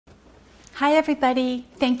Hi everybody,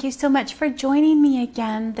 thank you so much for joining me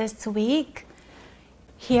again this week.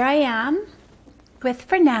 Here I am with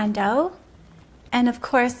Fernando, and of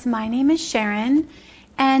course my name is Sharon,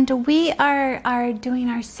 and we are doing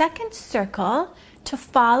our second circle to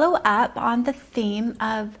follow up on the theme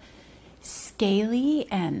of scaly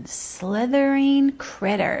and slithering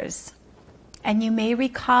critters. And you may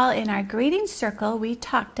recall in our greeting circle we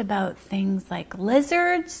talked about things like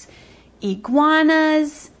lizards,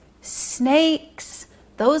 iguanas, snakes.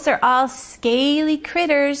 Those are all scaly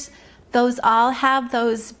critters. Those all have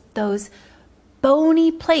those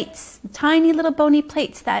bony plates, tiny little bony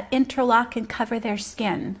plates that interlock and cover their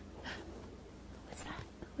skin.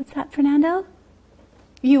 What's that, Fernando?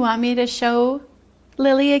 You want me to show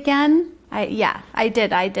Lily again? Yeah, I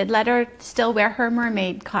did. Let her still wear her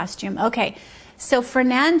mermaid costume. Okay, so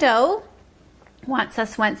Fernando wants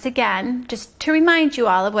us once again, just to remind you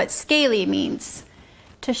all of what scaly means,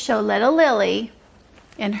 to show little Lily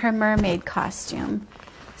in her mermaid costume.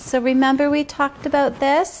 So remember we talked about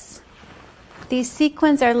this? These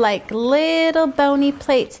sequins are like little bony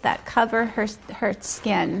plates that cover her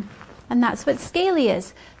skin. And that's what scaly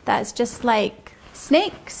is. That's just like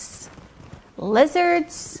snakes,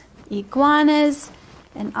 lizards, iguanas,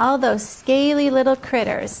 and all those scaly little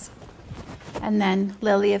critters. And then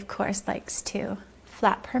Lily, of course, likes to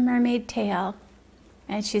flap her mermaid tail.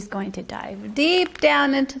 And she's going to dive deep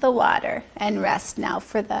down into the water and rest now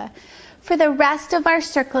for the rest of our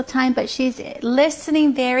circle time. But she's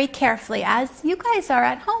listening very carefully, as you guys are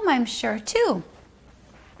at home, I'm sure, too.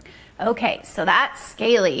 Okay, so that's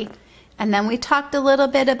scaly. And then we talked a little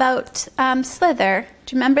bit about slither.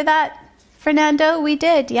 Do you remember that, Fernando? We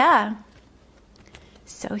did, yeah.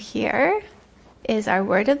 So here is our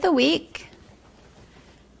word of the week,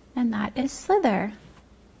 and that is slither.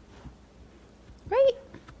 Right?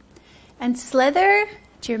 And slither,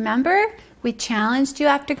 do you remember? We challenged you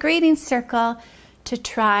after greeting circle to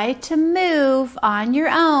try to move on your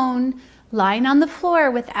own, lying on the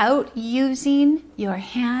floor without using your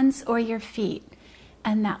hands or your feet.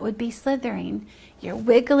 And that would be slithering. You're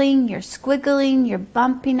wiggling, you're squiggling, you're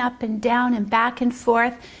bumping up and down and back and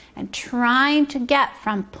forth and trying to get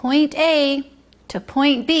from point A to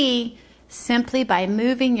point B simply by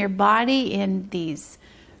moving your body in these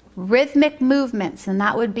rhythmic movements, and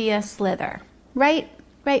that would be a slither. Right,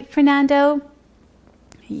 Fernando?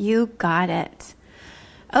 You got it.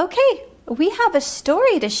 Okay, we have a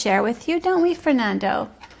story to share with you, don't we,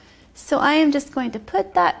 Fernando? So I am just going to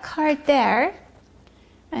put that card there,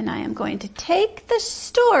 and I am going to take the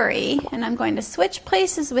story, and I'm going to switch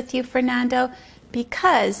places with you, Fernando,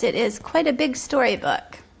 because it is quite a big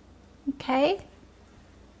storybook. Okay?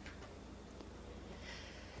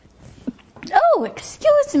 Oh,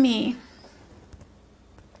 excuse me.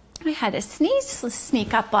 I had a sneeze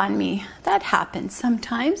sneak up on me. That happens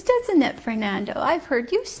sometimes, doesn't it, Fernando? I've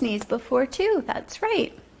heard you sneeze before too. That's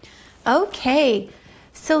right. Okay,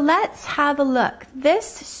 so let's have a look. This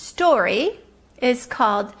story is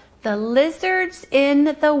called The Lizards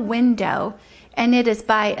in the Window, and it is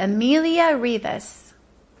by Amelia Rivas.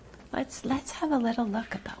 Let's have a little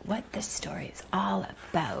look about what this story is all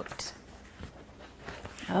about.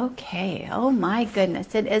 Okay, oh my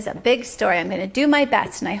goodness, it is a big story. I'm going to do my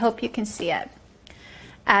best, and I hope you can see it.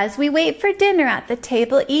 As we wait for dinner at the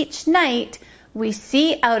table each night, we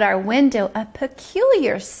see out our window a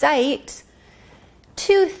peculiar sight.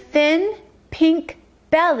 Two thin,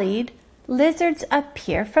 pink-bellied lizards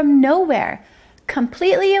appear from nowhere.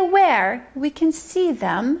 Completely aware, we can see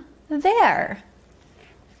them there.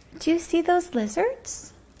 Do you see those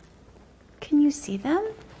lizards? Can you see them?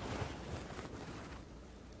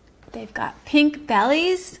 They've got pink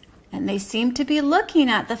bellies, and they seem to be looking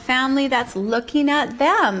at the family that's looking at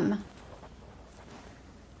them.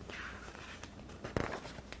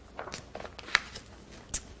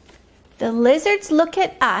 The lizards look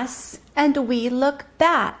at us, and we look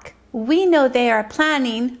back. We know they are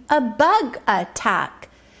planning a bug attack.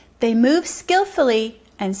 They move skillfully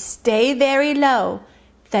and stay very low,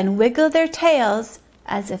 then wiggle their tails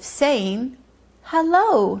as if saying,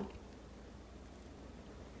 "Hello."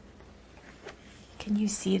 Can you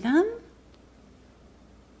see them?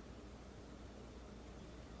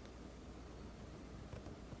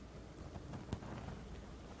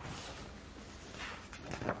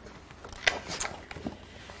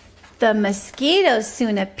 The mosquitoes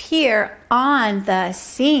soon appear on the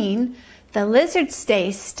scene. The lizards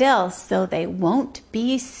stay still so they won't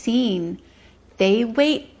be seen. They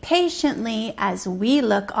wait patiently as we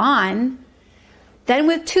look on. Then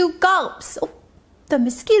with two gulps, the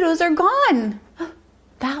mosquitoes are gone.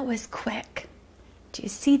 That was quick. Do you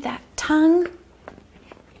see that tongue?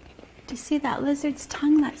 Do you see that lizard's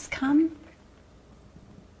tongue that's come?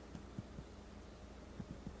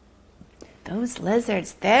 Those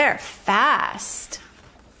lizards, they're fast.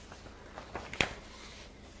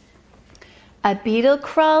 A beetle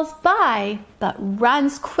crawls by, but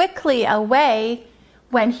runs quickly away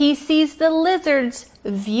when he sees the lizards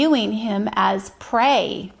viewing him as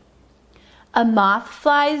prey. A moth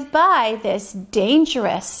flies by this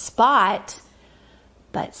dangerous spot,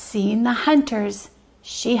 but seeing the hunters,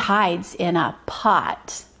 she hides in a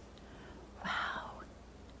pot. Wow.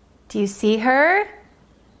 Do you see her?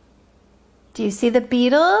 Do you see the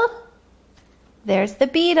beetle? There's the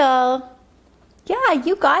beetle. Yeah,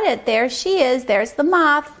 you got it. There she is. There's the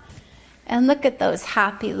moth. And look at those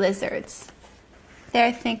happy lizards.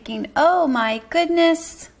 They're thinking, oh my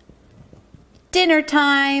goodness, dinner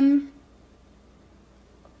time.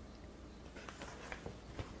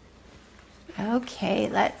 Okay,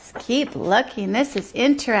 let's keep looking. This is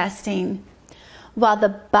interesting. While the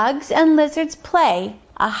bugs and lizards play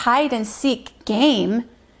a hide and seek game,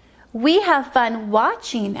 we have fun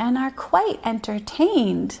watching and are quite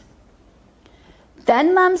entertained.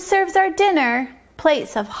 Then Mom serves our dinner,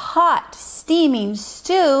 plates of hot, steaming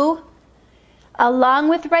stew, along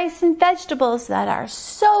with rice and vegetables that are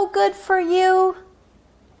so good for you.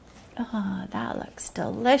 Oh, that looks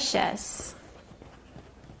delicious.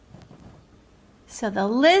 So the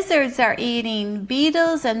lizards are eating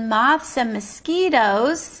beetles and moths and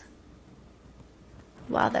mosquitoes,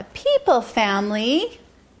 while the people family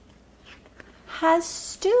has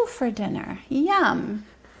stew for dinner. Yum.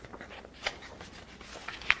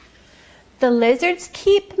 The lizards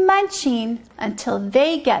keep munching until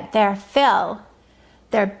they get their fill.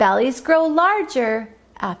 Their bellies grow larger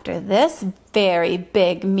after this very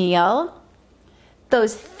big meal.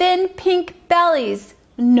 Those thin pink bellies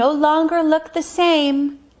no longer look the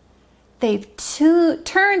same. They've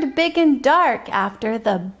turned big and dark after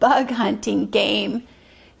the bug hunting game.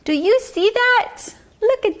 Do you see that?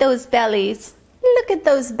 Look at those bellies. Look at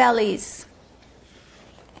those bellies.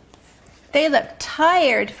 They look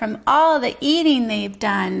tired from all the eating they've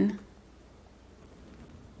done.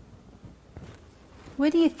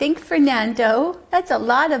 What do you think, Fernando? That's a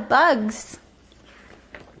lot of bugs.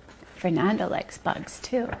 Fernando likes bugs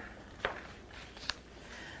too.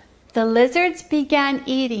 The lizards began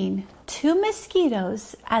eating 2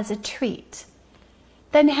 mosquitoes as a treat.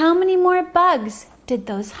 Then how many more bugs did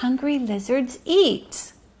those hungry lizards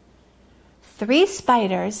eat? 3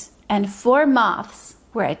 spiders and 4 moths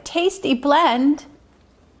were a tasty blend,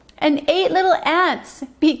 and 8 little ants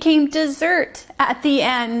became dessert at the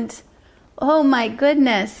end. Oh my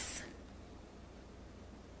goodness.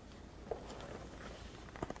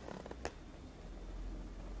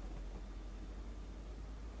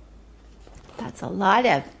 That's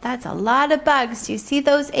a lot of bugs. Do you see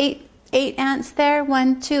those 8 ants there?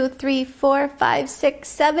 1, 2, 3, 4, 5, 6,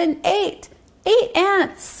 7, 8. 8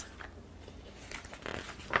 ants.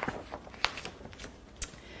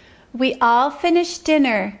 We all finished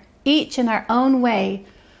dinner, each in our own way.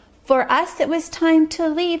 For us, it was time to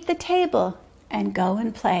leave the table and go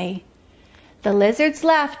and play. The lizards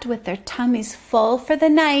left with their tummies full for the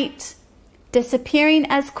night, disappearing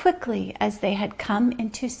as quickly as they had come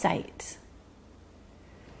into sight.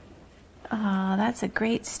 Oh, that's a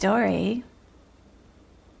great story.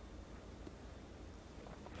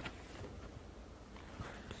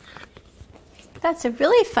 That's a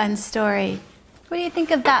really fun story. What do you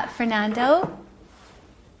think of that, Fernando?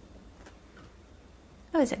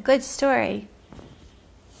 That was a good story.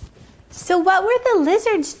 So what were the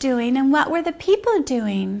lizards doing and what were the people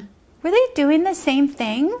doing? Were they doing the same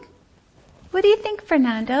thing? What do you think,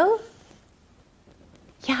 Fernando?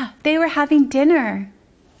 Yeah, they were having dinner.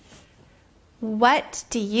 What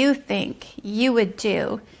do you think you would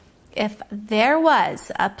do if there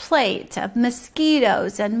was a plate of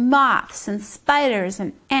mosquitoes and moths and spiders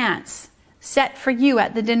and ants set for you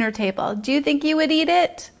at the dinner table? Do you think you would eat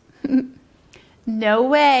it? No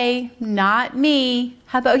way, not me.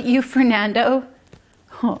 How about you, Fernando?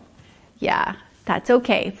 Oh, yeah, that's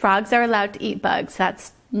okay. Frogs are allowed to eat bugs.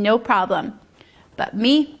 That's no problem. But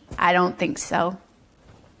me, I don't think so.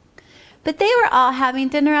 But they were all having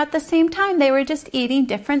dinner at the same time. They were just eating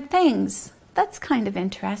different things. That's kind of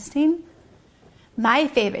interesting. My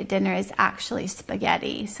favorite dinner is actually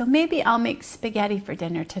spaghetti. So maybe I'll make spaghetti for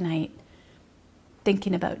dinner tonight.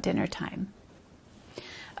 Thinking about dinner time.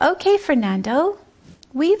 Okay, Fernando,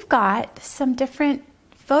 we've got some different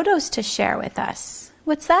photos to share with us.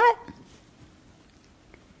 What's that?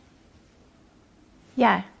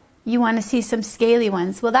 Yeah, you want to see some scaly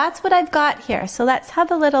ones. Well, that's what I've got here. So let's have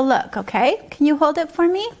a little look, okay? Can you hold it for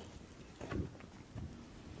me?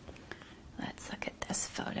 this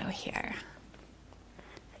photo here.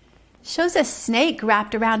 Shows a snake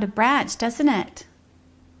wrapped around a branch, doesn't it?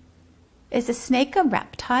 Is a snake a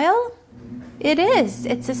reptile? It is.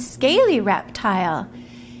 It's a scaly reptile.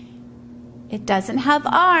 It doesn't have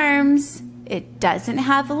arms. It doesn't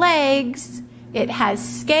have legs. It has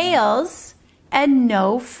scales and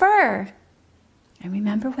no fur. And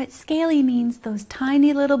remember what scaly means, those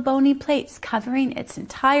tiny little bony plates covering its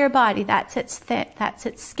entire body. That's its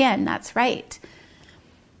skin, that's right.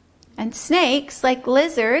 And snakes, like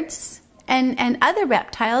lizards and other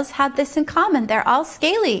reptiles, have this in common. They're all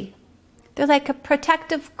scaly. They're like a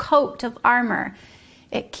protective coat of armor.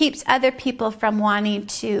 It keeps other people from wanting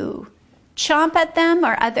to chomp at them,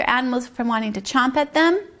 or other animals from wanting to chomp at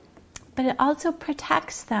them, but it also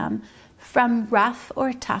protects them from rough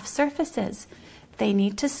or tough surfaces. They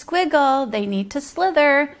need to squiggle, they need to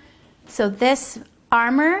slither, so this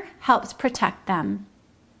armor helps protect them.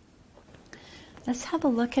 Let's have a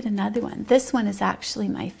look at another one. This one is actually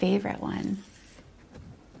my favorite one.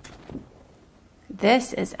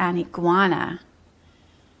 This is an iguana.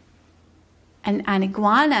 An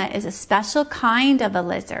iguana is a special kind of a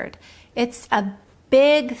lizard. It's a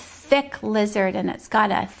big, thick lizard, and it's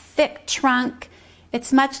got a thick trunk.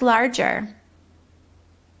 It's much larger.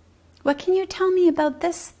 What can you tell me about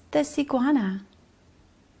this iguana?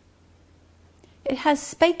 It has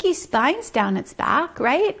spiky spines down its back,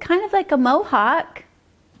 right? Kind of like a mohawk.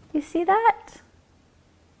 You see that?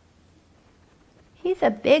 He's a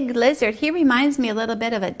big lizard. He reminds me a little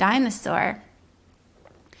bit of a dinosaur.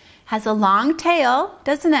 Has a long tail,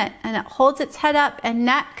 doesn't it? And it holds its head up and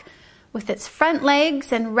neck with its front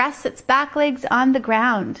legs and rests its back legs on the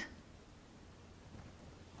ground.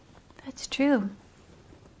 That's true.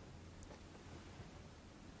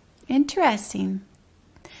 Interesting.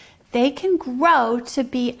 They can grow to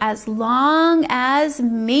be as long as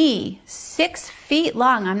me, 6 feet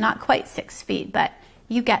long. I'm not quite 6 feet, but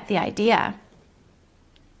you get the idea.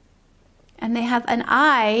 And they have an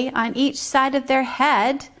eye on each side of their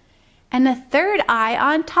head and a third eye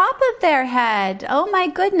on top of their head. Oh my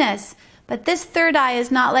goodness. But this third eye is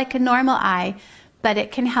not like a normal eye, but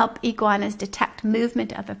it can help iguanas detect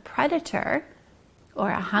movement of a predator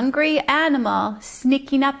or a hungry animal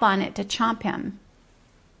sneaking up on it to chomp him.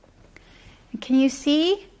 And can you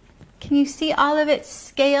see all of its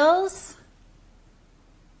scales?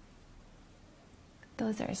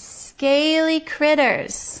 Those are scaly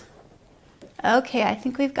critters. Okay, I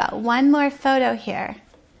think we've got one more photo here.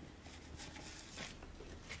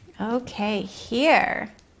 Okay,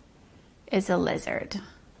 here is a lizard.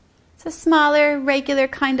 It's a smaller, regular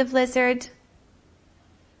kind of lizard.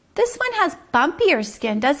 This one has bumpier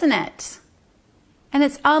skin, doesn't it? And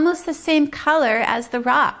it's almost the same color as the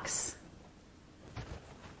rocks.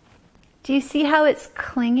 Do you see how it's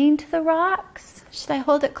clinging to the rocks? Should I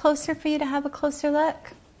hold it closer for you to have a closer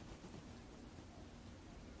look?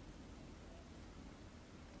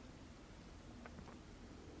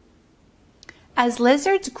 As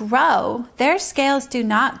lizards grow, their scales do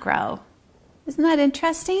not grow. Isn't that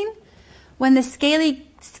interesting? When the scaly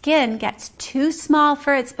skin gets too small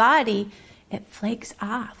for its body, it flakes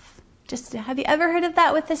off. Have you ever heard of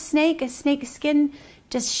that with a snake? A snake's skin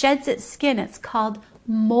just sheds its skin. It's called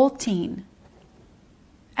molting.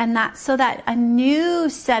 And that's so that a new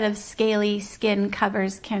set of scaly skin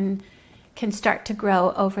covers can start to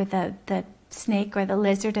grow over the snake, or the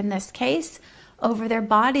lizard in this case, over their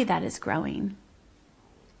body that is growing.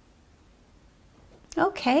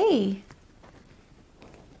 Okay.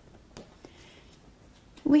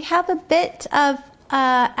 We have a bit of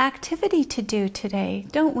activity to do today,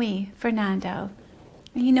 don't we, Fernando?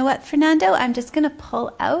 And you know what, Fernando? I'm just going to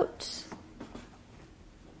pull out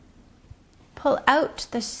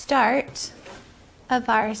the start of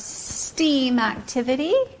our STEAM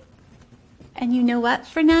activity. And you know what,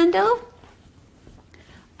 Fernando?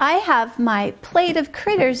 I have my plate of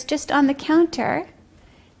critters just on the counter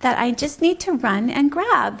that I just need to run and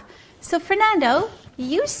grab. So Fernando,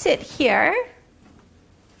 you sit here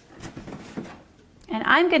and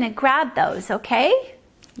I'm going to grab those, okay?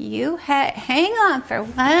 You hang on for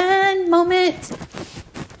one moment.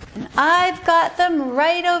 And I've got them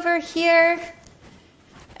right over here.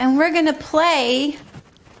 And we're going to play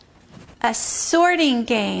a sorting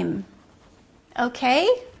game. Okay?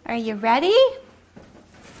 Are you ready?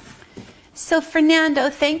 So Fernando,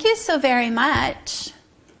 thank you so very much.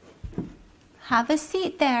 Have a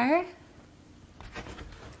seat there.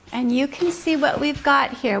 And you can see what we've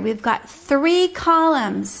got here. We've got 3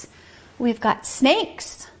 columns. We've got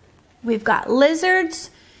snakes, we've got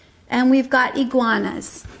lizards, and we've got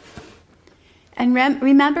iguanas. And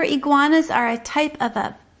remember, iguanas are a type of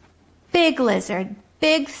a big lizard,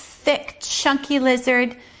 big, thick, chunky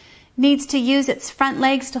lizard, needs to use its front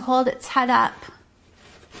legs to hold its head up.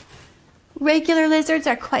 Regular lizards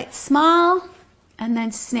are quite small, and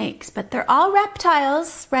then snakes, but they're all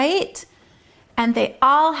reptiles, right? And they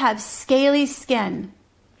all have scaly skin.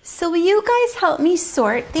 So will you guys help me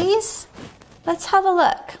sort these? Let's have a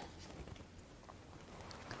look.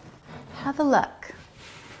 Have a look.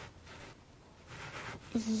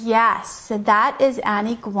 Yes, so that is an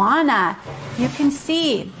iguana. You can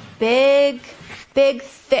see big, big,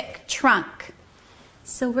 thick trunk.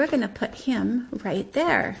 So we're going to put him right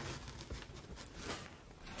there.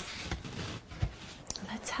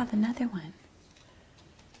 Let's have another one.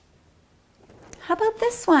 How about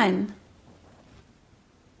this one?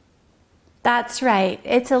 That's right.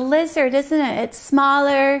 It's a lizard, isn't it? It's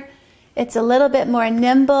smaller. It's a little bit more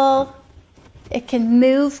nimble. It can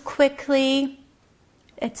move quickly.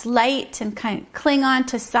 It's light and kind of cling on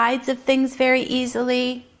to sides of things very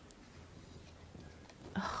easily.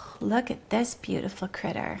 Oh, look at this beautiful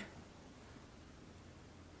critter.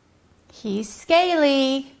 He's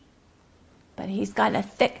scaly, but he's got a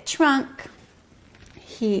thick trunk.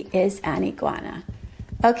 He is an iguana.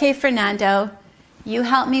 Okay, Fernando, you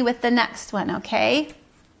help me with the next one, okay?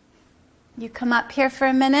 You come up here for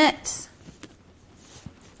a minute.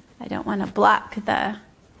 I don't want to block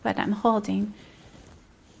what I'm holding.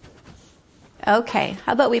 Okay,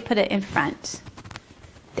 how about we put it in front?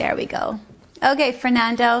 There we go. Okay,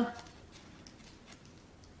 Fernando.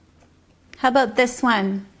 How about this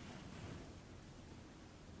one?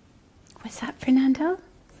 What's that, Fernando?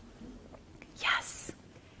 Yes.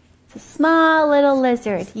 It's a small little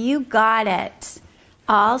lizard. You got it.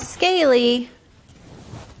 All scaly,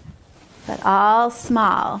 but all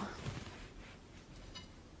small.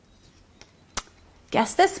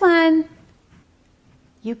 Guess this one.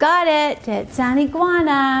 You got it. It's an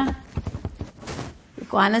iguana.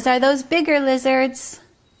 Iguanas are those bigger lizards.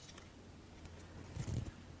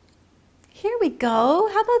 Here we go.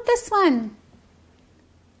 How about this one?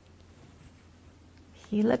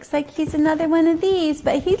 He looks like he's another one of these,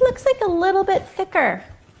 but he looks like a little bit thicker.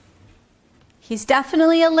 He's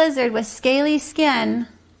definitely a lizard with scaly skin.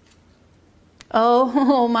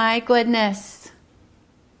 Oh my goodness.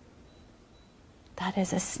 That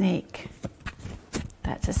is a snake.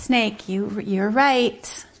 That's a snake. You're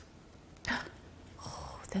right.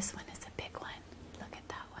 Oh, this one is a big one. Look at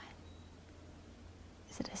that one.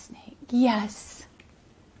 Is it a snake? Yes.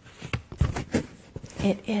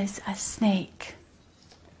 It is a snake.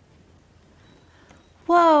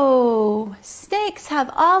 Whoa, snakes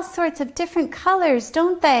have all sorts of different colors,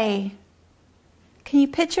 don't they? Can you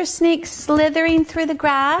picture snakes slithering through the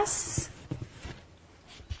grass?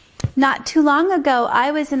 Not too long ago,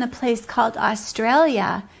 I was in a place called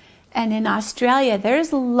Australia, and in Australia,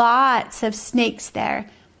 there's lots of snakes there,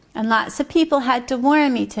 and lots of people had to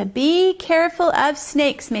warn me to be careful of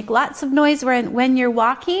snakes. Make lots of noise when you're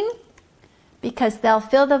walking, because they'll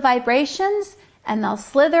feel the vibrations and they'll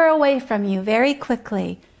slither away from you very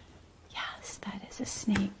quickly. Yes, that is a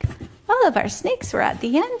snake. All of our snakes were at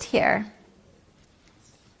the end here.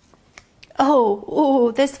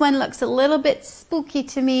 Oh, this one looks a little bit spooky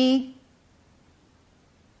to me.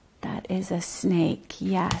 That is a snake,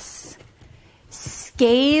 yes.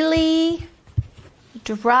 Scaly,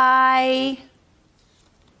 dry.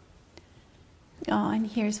 Oh, and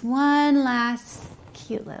here's one last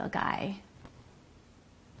cute little guy.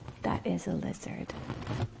 That is a lizard.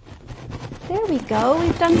 There we go.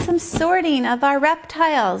 We've done some sorting of our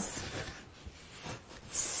reptiles.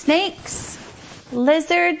 Snakes,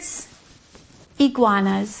 lizards,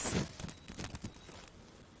 iguanas.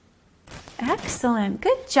 Excellent.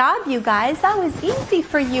 Good job, you guys. That was easy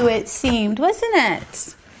for you, it seemed, wasn't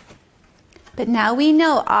it? But now we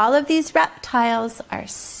know all of these reptiles are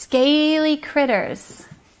scaly critters.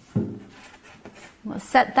 We'll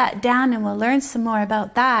set that down and we'll learn some more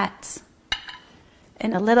about that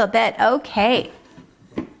in a little bit. Okay.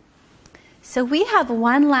 So we have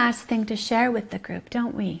one last thing to share with the group,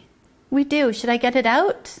 don't we? We do. Should I get it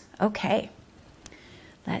out? Okay.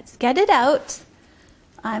 Let's get it out.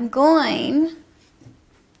 I'm going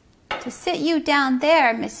to sit you down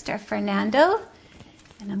there, Mr. Fernando,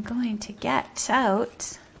 and I'm going to get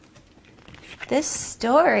out this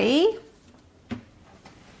story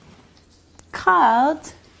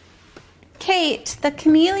called Kate the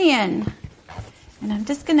Chameleon. And I'm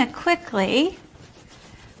just going to quickly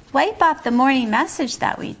wipe off the morning message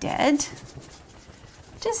that we did,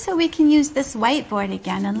 just so we can use this whiteboard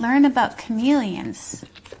again and learn about chameleons.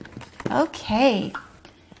 Okay.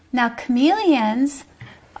 Now, chameleons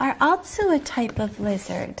are also a type of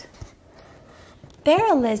lizard.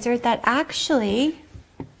 They're a lizard that actually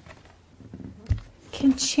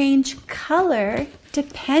can change color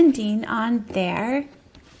depending on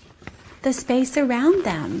the space around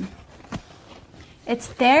them. It's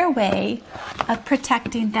their way of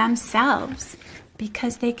protecting themselves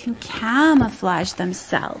because they can camouflage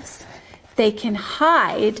themselves. They can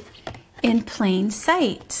hide in plain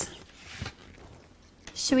sight.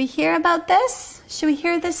 Should we hear about this? Should we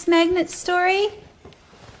hear this magnet story?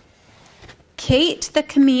 Kate the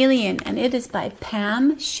Chameleon, and it is by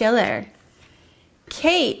Pam Schiller.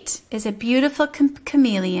 Kate is a beautiful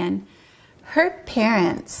chameleon. Her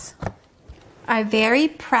parents are very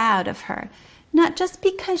proud of her, not just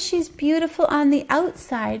because she's beautiful on the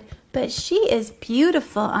outside, but she is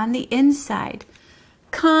beautiful on the inside.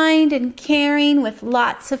 Kind and caring with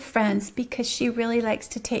lots of friends because she really likes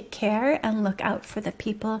to take care and look out for the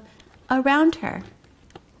people around her.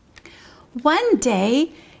 One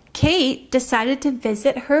day, Kate decided to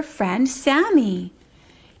visit her friend Sammy.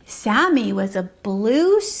 Sammy was a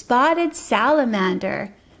blue-spotted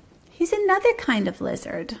salamander. He's another kind of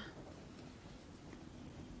lizard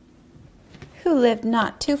who lived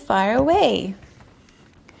not too far away.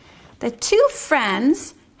 The two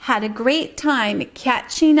friends had a great time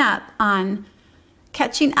catching up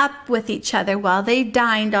with each other while they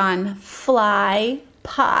dined on fly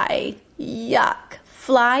pie. Yuck,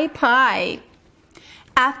 fly pie.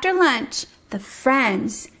 After lunch, the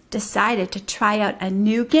friends decided to try out a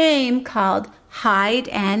new game called hide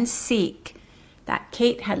and seek that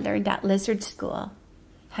Kate had learned at lizard school.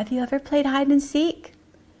 Have you ever played hide and seek?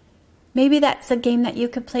 Maybe that's a game that you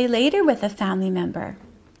could play later with a family member.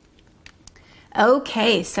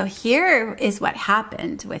 Okay, so here is what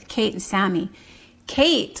happened with Kate and Sammy.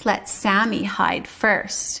 Kate let Sammy hide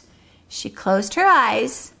first. She closed her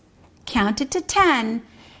eyes, counted to 10,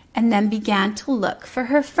 and then began to look for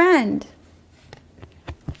her friend.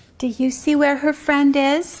 Do you see where her friend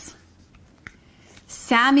is?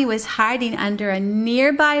 Sammy was hiding under a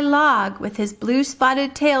nearby log with his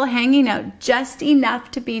blue-spotted tail hanging out just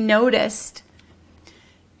enough to be noticed.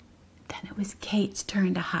 Then it was Kate's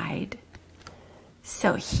turn to hide.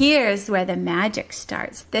 So here's where the magic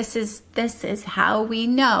starts. This is how we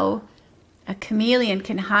know a chameleon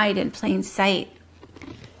can hide in plain sight.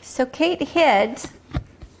 So Kate hid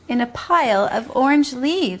in a pile of orange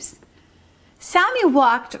leaves. Sammy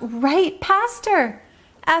walked right past her.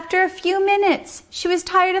 After a few minutes, she was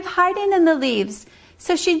tired of hiding in the leaves,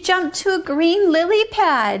 so she jumped to a green lily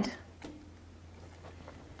pad.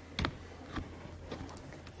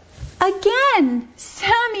 Again,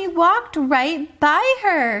 Sammy walked right by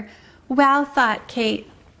her. Well, thought Kate,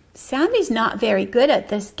 Sammy's not very good at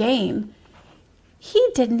this game. He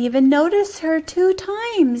didn't even notice her 2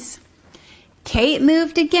 times. Kate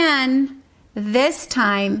moved again. This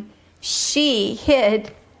time, she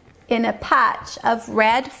hid in a patch of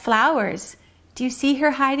red flowers. Do you see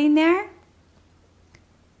her hiding there?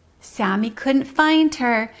 Sammy couldn't find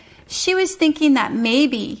her. She was thinking that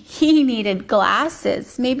maybe he needed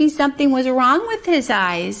glasses. Maybe something was wrong with his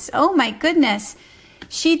eyes. Oh my goodness.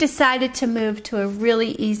 She decided to move to a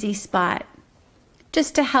really easy spot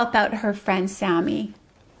just to help out her friend Sammy.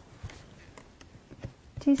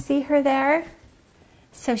 Do you see her there?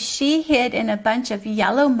 So she hid in a bunch of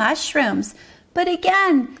yellow mushrooms. But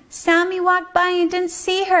again, Sammy walked by and didn't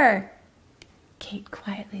see her. Kate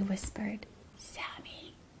quietly whispered,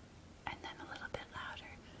 Sammy, and then a little bit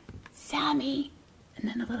louder. Sammy, and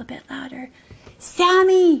then a little bit louder.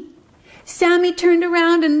 Sammy! Sammy turned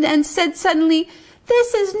around and said suddenly,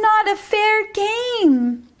 this is not a fair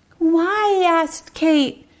game. Why? Asked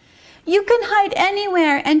Kate. You can hide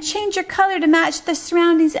anywhere and change your color to match the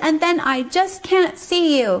surroundings, and then I just can't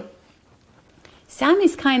see you.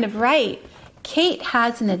 Sammy's kind of right. Kate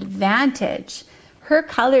has an advantage. Her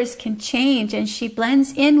colors can change and she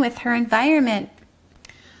blends in with her environment.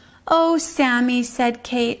 Oh, Sammy, said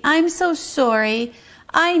Kate, I'm so sorry.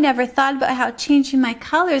 I never thought about how changing my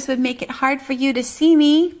colors would make it hard for you to see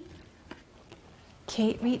me.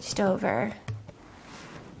 Kate reached over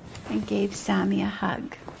and gave Sammy a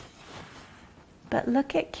hug. But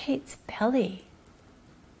look at Kate's belly.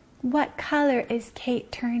 What color is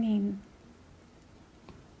Kate turning?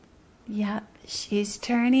 Yep, she's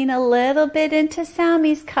turning a little bit into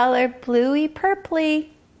Sammy's color, bluey purpley.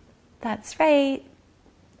 That's right.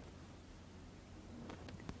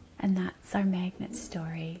 And that's our magnet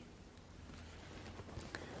story.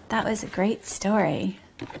 That was a great story.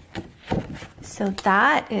 So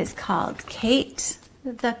that is called Kate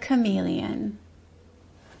the Chameleon.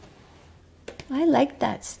 I like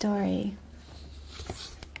that story.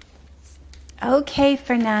 Okay,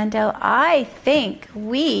 Fernando, I think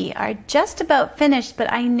we are just about finished,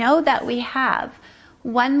 but I know that we have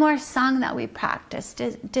one more song that we practiced,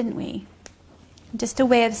 didn't we? Just a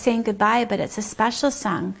way of saying goodbye, but it's a special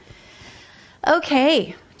song.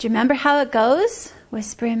 Okay, do you remember how it goes?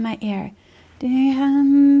 Whisper in my ear.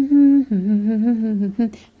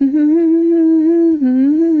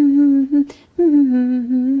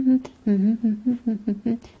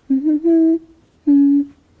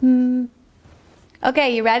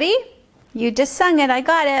 Okay, you ready? You just sung it. I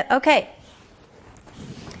got it. Okay.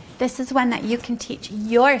 This is one that you can teach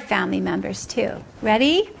your family members too.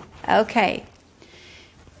 Ready? Okay.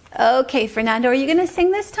 Okay, Fernando, are you going to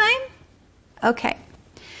sing this time? Okay.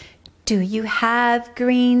 Do you have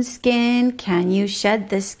green skin? Can you shed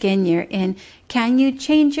the skin you're in? Can you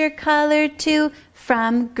change your color too?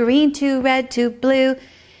 From green to red to blue?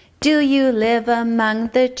 Do you live among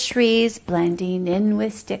the trees, blending in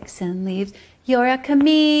with sticks and leaves? You're a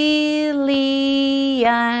chameleon.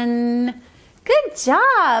 Good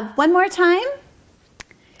job. One more time.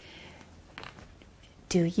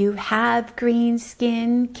 Do you have green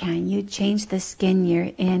skin? Can you change the skin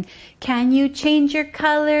you're in? Can you change your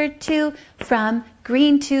color too? From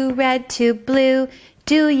green to red to blue?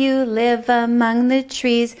 Do you live among the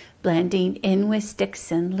trees, blending in with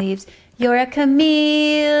sticks and leaves? You're a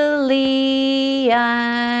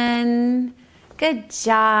chameleon. Good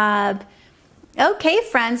job. Okay,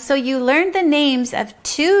 friends, so you learned the names of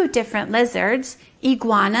 2 different lizards.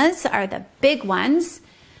 Iguanas are the big ones,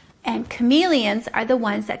 and chameleons are the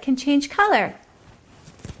ones that can change color.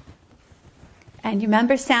 And you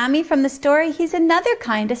remember Sammy from the story? He's another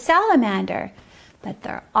kind of salamander, but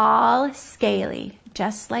they're all scaly,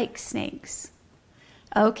 just like snakes.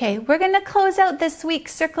 Okay, we're going to close out this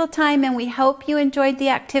week's circle time, and we hope you enjoyed the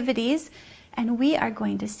activities, and we are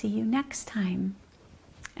going to see you next time.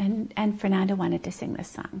 And Fernando wanted to sing this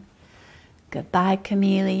song. Goodbye,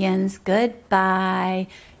 chameleons, goodbye.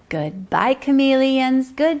 Goodbye, chameleons,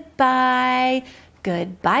 goodbye.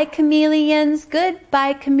 Goodbye, chameleons,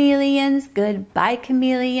 goodbye, chameleons, goodbye,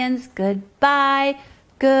 chameleons, goodbye,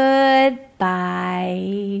 goodbye.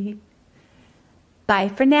 Bye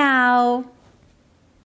for now.